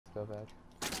Go back.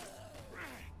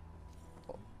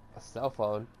 Oh, a cell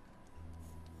phone.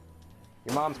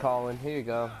 Your mom's calling. Here you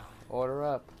go. Order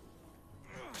up.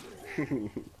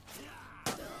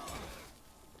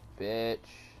 Bitch.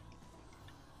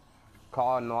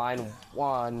 Call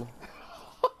 911.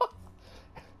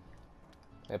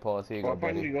 Hey, Poilis, here you go,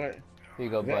 buddy. Here you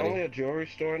go, Is buddy. there only a jewelry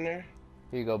store in there?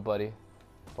 Here you go, buddy.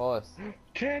 Poilis.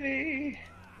 Teddy!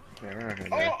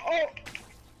 Oh!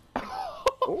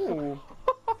 Oh!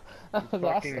 That was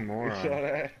Fucking awesome. moron. You saw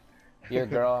that? Here,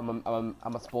 girl,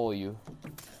 I'ma spoil you.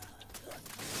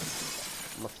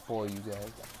 I'ma spoil you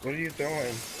guys. What are you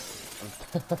throwing?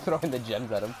 I'm throwing the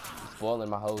gems at him. I'm spoiling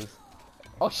my hose.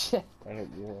 Oh shit! I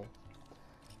don't know.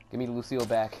 Give me Lucille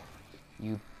back,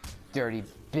 you dirty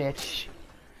bitch.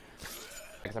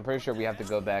 Because I'm pretty sure we have to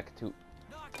go back to.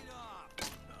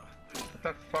 What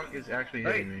the fuck is actually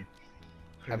hitting me?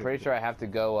 I'm pretty sure I have to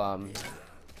go.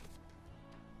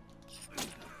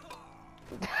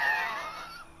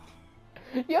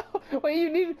 Yo, wait, you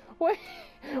need. Wait.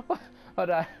 Hold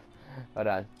on. Hold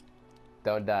on.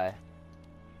 Don't die.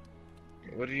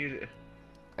 What do you?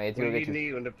 I need to What go do get you you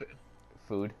need when the?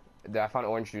 food. I found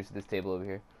orange juice at this table over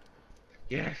here.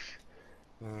 Yes.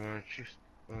 Just.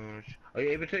 Are you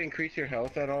able to increase your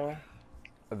health at all?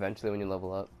 Eventually, when you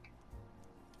level up.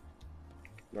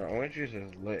 No, orange juice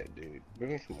is lit, dude.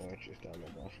 Bring me some orange juice down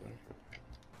there, boss man.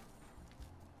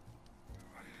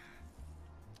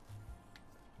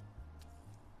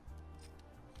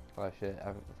 Oh shit!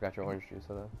 I forgot your orange juice.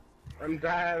 Hold on. I'm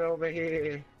dying over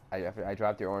here. I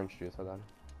dropped your orange juice. Hold on.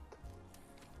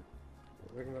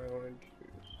 Bring my orange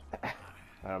juice. Alright,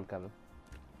 I'm coming.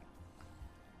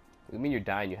 You mean you're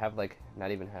dying? You have like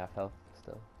not even half health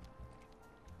still.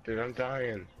 Dude, I'm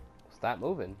dying. Stop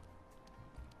moving.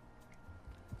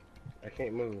 I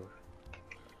can't move.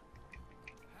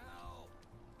 Help!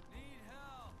 Need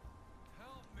help!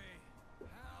 Help me!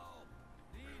 Help!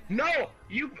 Need No!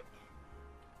 You.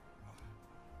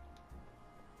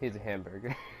 He's a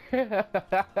hamburger.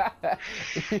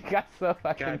 You got so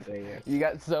fucking. God dang it. You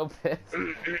got so pissed.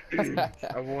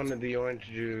 I wanted the orange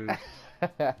juice.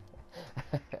 I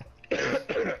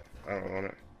don't want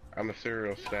it. I'm a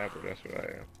serial stabber, that's what I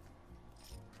am.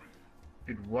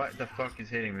 Dude, what the fuck is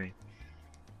hitting me?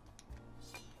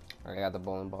 I got the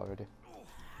bowling ball ready.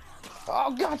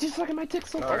 Oh god, she's sucking my dick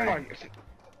so Oh hard. my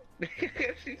god.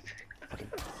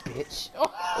 Bitch.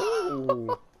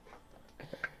 Ooh.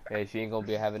 Hey, she ain't gonna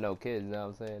be having no kids, you know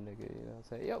what I'm saying, nigga? You know what I'm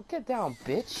saying? Yo, get down,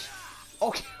 bitch.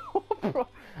 Okay, bro.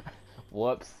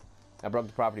 Whoops. I broke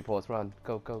the property post. Run.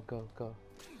 Go, go, go, go.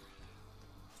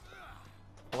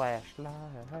 Flashlight.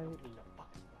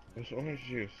 It's orange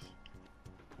juice.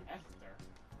 Esther.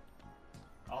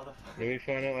 All the Let me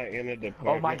find out like in a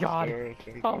department Oh my god. store or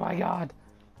something. Oh my god.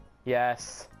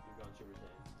 Yes. You're going to retain.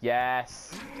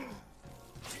 Yes.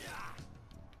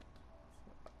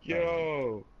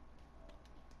 Yo!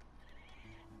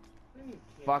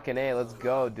 Fucking A, let's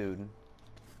go, dude. Do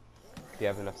you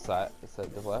have enough set to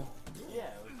what? Yeah,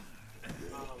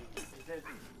 it said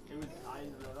it was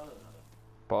another.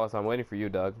 Boss, I'm waiting for you,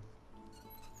 Doug.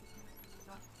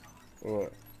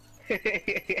 What?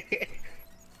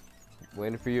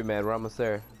 Waiting for you, man. We're almost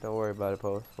there. Don't worry about it,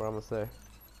 Post. We're almost there.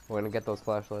 We're gonna get those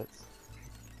flashlights.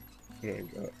 Oh my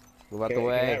god. Move out the Can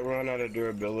way. that run out of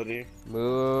durability?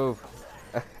 Move.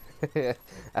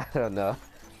 I don't know.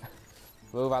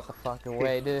 Move out the fucking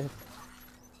way, dude.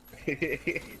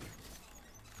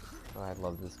 Oh, I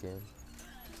love this game.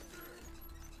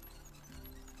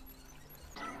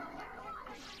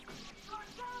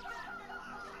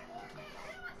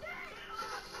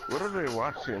 What are they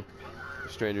watching?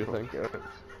 Stranger Things.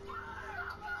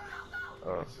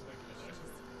 Oh.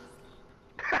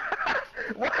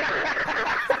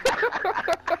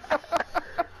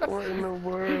 What in the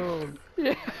world?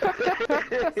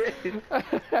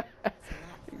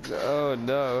 Oh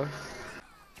no.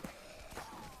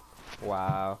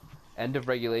 Wow. End of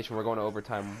regulation. We're going to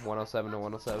overtime. 107 to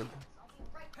 107.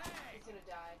 He's gonna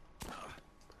die.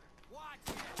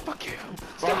 Fuck you. I'm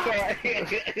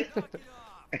sorry.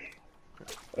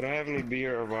 I don't have any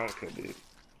beer or vodka, dude.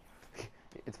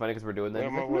 It's funny because we're doing that.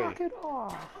 Get out He's my like, way. knock it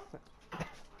off.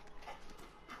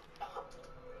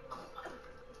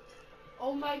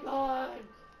 Oh my god!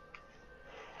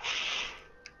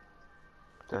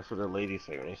 That's what the ladies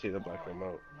say when they see the black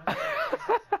remote.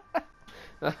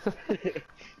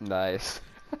 Nice.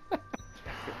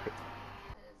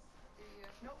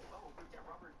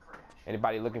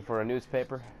 Anybody looking for a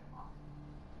newspaper?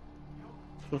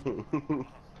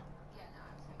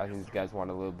 I think these guys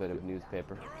want a little bit of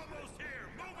newspaper.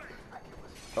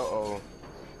 Uh-oh.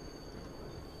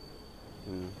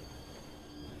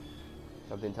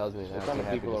 Something tells me What that. kind of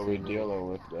people are we We're dealing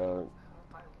with, dog?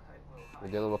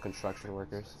 dealing with construction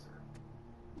workers.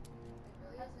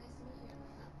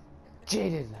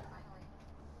 Jaden!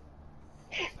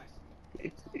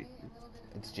 It's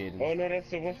Jaden. Oh no, that's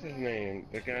the what's his name?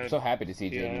 The guy. I'm so happy to see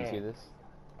Jaden. You Yeah. see this?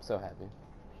 I'm so happy.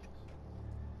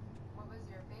 What was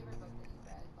your favorite book that you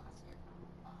read last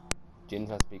year? Jaden's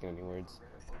not speaking any words.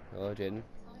 Hello, Jaden.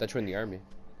 Thought you were in the army.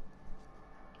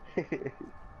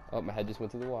 Oh, my head just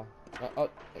went through the wall.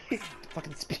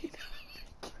 Fucking speed.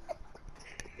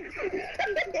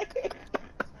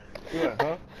 Yeah,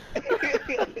 huh?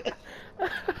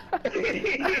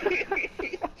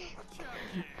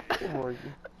 Good morning.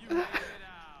 You made it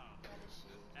out.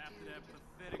 After that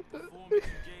pathetic performance you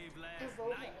gave last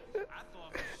night, I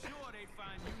thought for sure they'd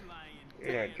find you lying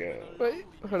Here I dead go. with a Wait,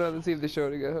 load in hold on. Let's see if the show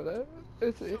again. Hold on.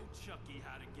 Let's see. Show Chucky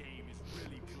how the game is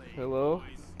really played. Hello?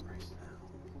 Boys.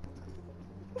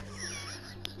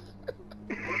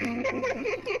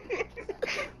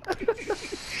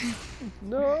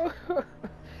 No.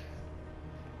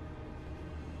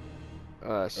 I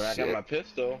got shit. my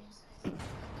pistol.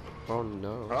 Oh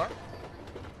no. Huh?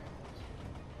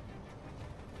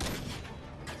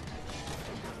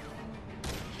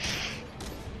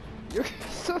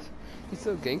 He's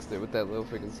so gangster with that little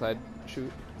freaking side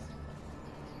shoot.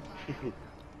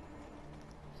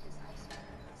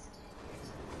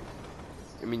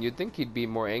 I mean, you'd think he'd be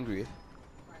more angry.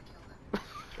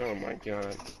 Oh my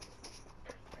god.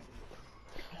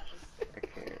 I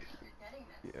can't.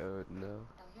 Yo, no.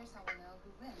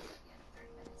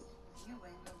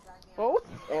 Oh.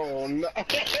 Oh no.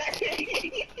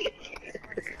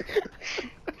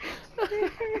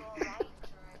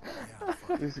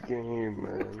 This game,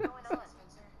 man.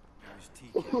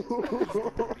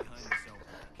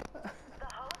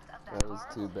 That was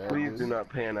too bad. Please dude. do not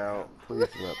pan out. Please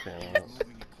do not pan out.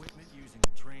 Moving equipment using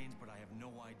the trains, but I have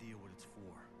no idea what it's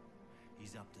for.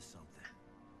 He's up to something.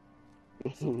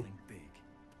 Something big.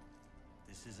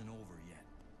 This isn't over yet.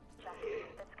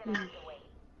 That's gonna have to wait.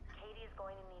 Katie is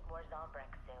going to need more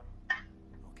Zombrex soon.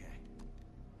 Okay.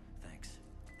 Thanks.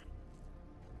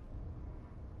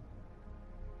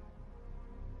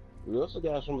 We also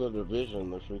got from the division,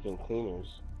 the freaking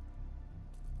cleaners.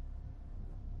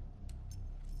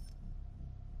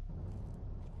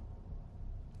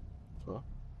 Huh?